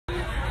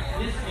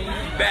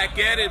Back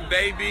at it,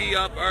 baby,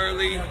 up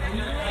early.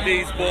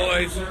 These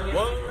boys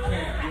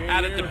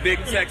out at the Big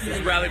Texas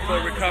Rally for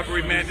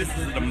Recovery, man. This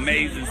is an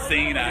amazing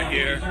scene out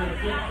here.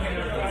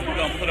 We're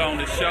gonna put on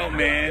the show,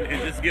 man,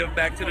 and just give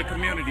back to the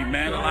community,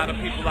 man. A lot of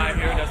people out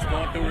here that's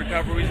going through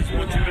recovery. Just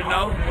want you to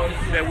know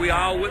that we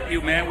all with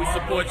you, man. We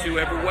support you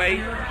every way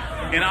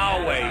and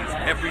always,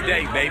 every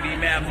day, baby.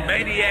 Mavs,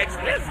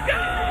 ManiAACs, let's go!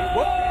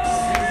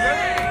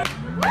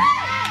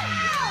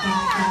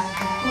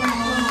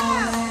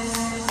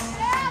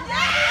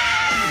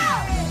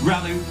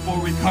 Rally for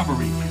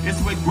Recovery. It's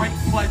with great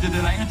pleasure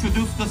that I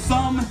introduce to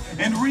some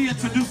and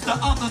reintroduce to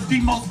others the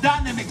most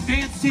dynamic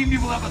dance team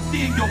you will ever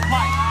see in your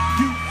life.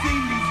 You've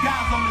seen these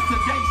guys on the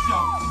Today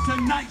Show,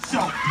 Tonight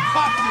Show,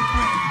 Fox and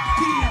Friends,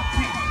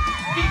 TNT,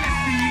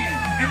 ESPN,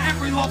 and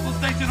every local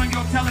station on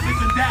your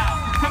television dial.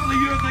 A couple of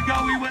years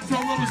ago, we went to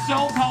a little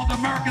show called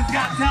America's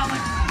Got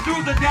Talent,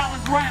 through the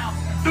Dallas rounds,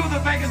 through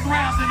the Vegas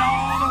rounds, and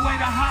all the way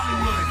to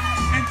Hollywood.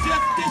 And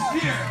just this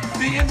year,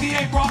 the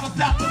NBA brought us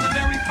out to the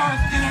very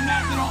first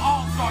International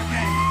All-Star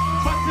game.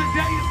 But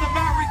today it's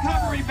about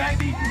recovery,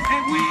 baby,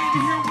 and we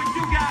in here with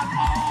you guys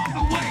all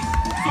the way.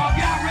 So if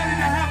y'all ready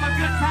to have a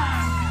good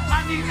time,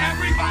 I need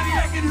everybody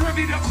that can hear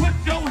me to put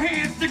your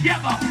hands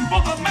together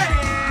for the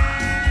Mavs.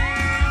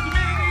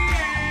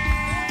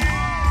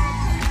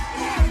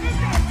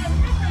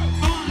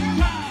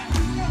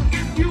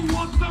 If you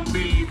want some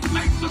beats,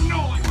 make some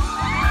noise.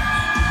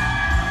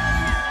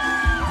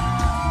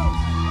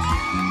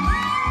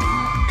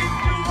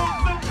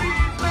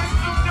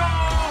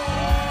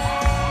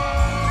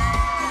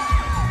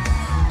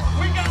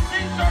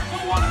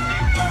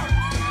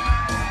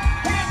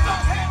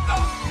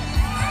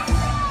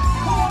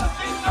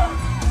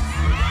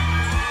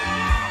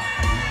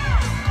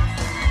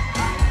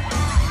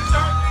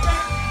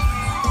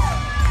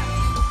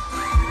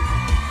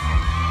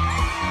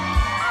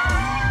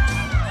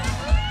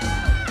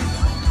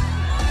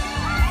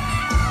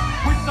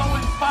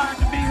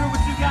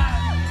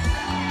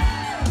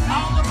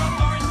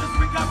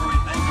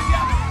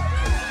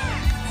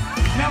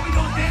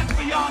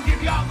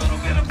 Give y'all a little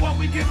bit of what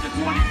we give to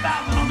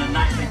 20,000 on a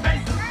nightly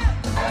basis.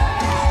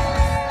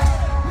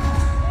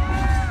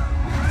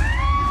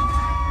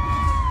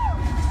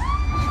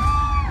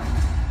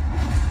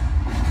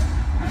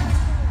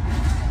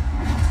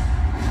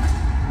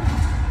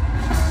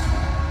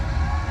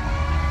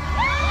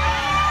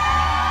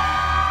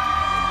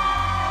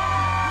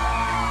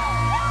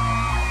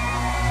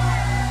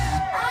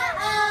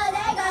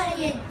 They're gonna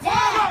get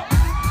dead.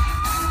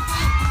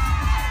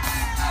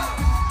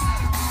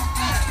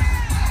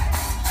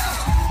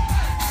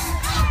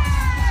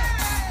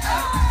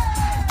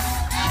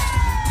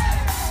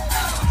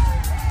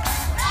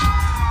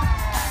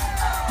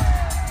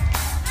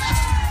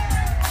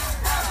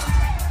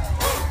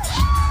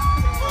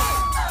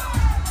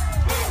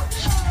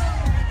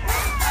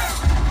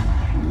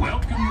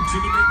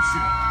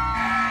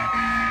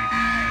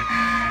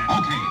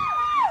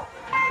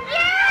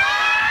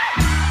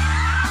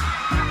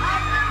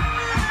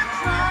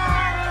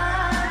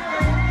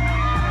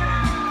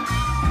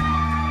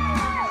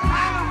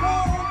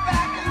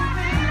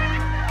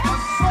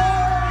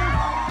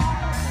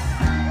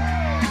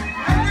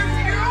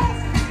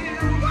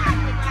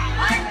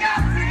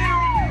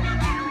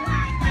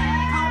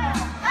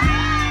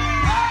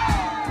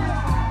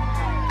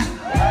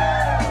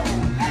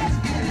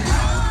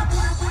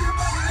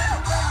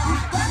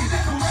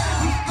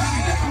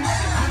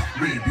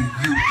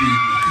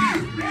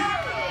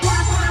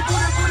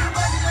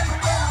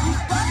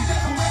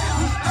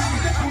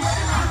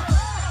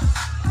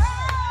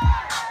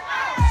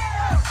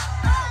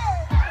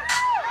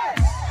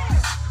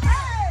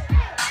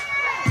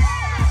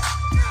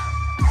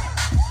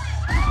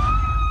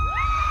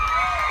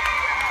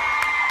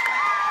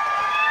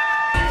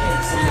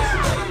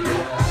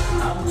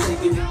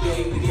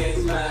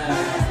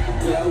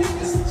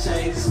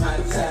 Change is my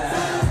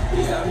time.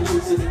 Yeah, I'm new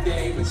to the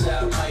game, but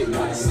y'all might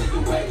want to see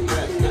you whack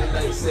rap, feel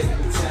like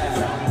second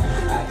time.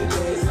 I can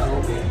dance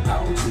on it, I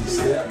want you to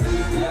step.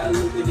 Y'all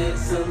looking at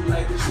something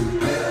like a true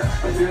player.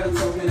 A girl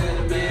told me that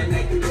a man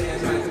that can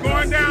dance like a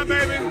going down,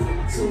 baby.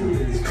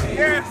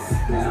 Yes.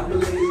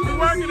 We're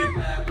working it.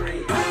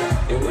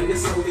 And when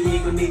it's over, you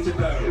ain't gonna need your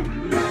bird.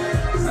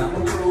 Cause I'm a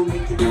pro,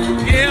 make you do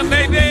it. Yeah,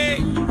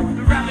 baby.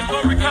 The Rally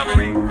for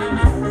Recovery. We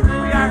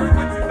out here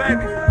with you,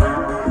 baby.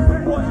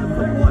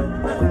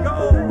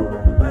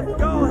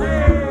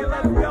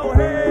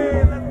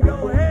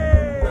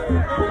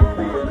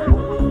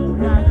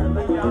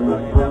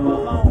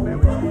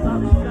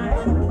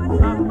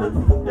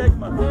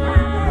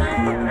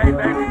 Hey,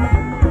 baby,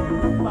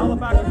 it's all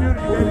about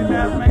community, baby.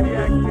 Mavs,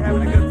 ManiAACs, we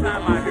having a good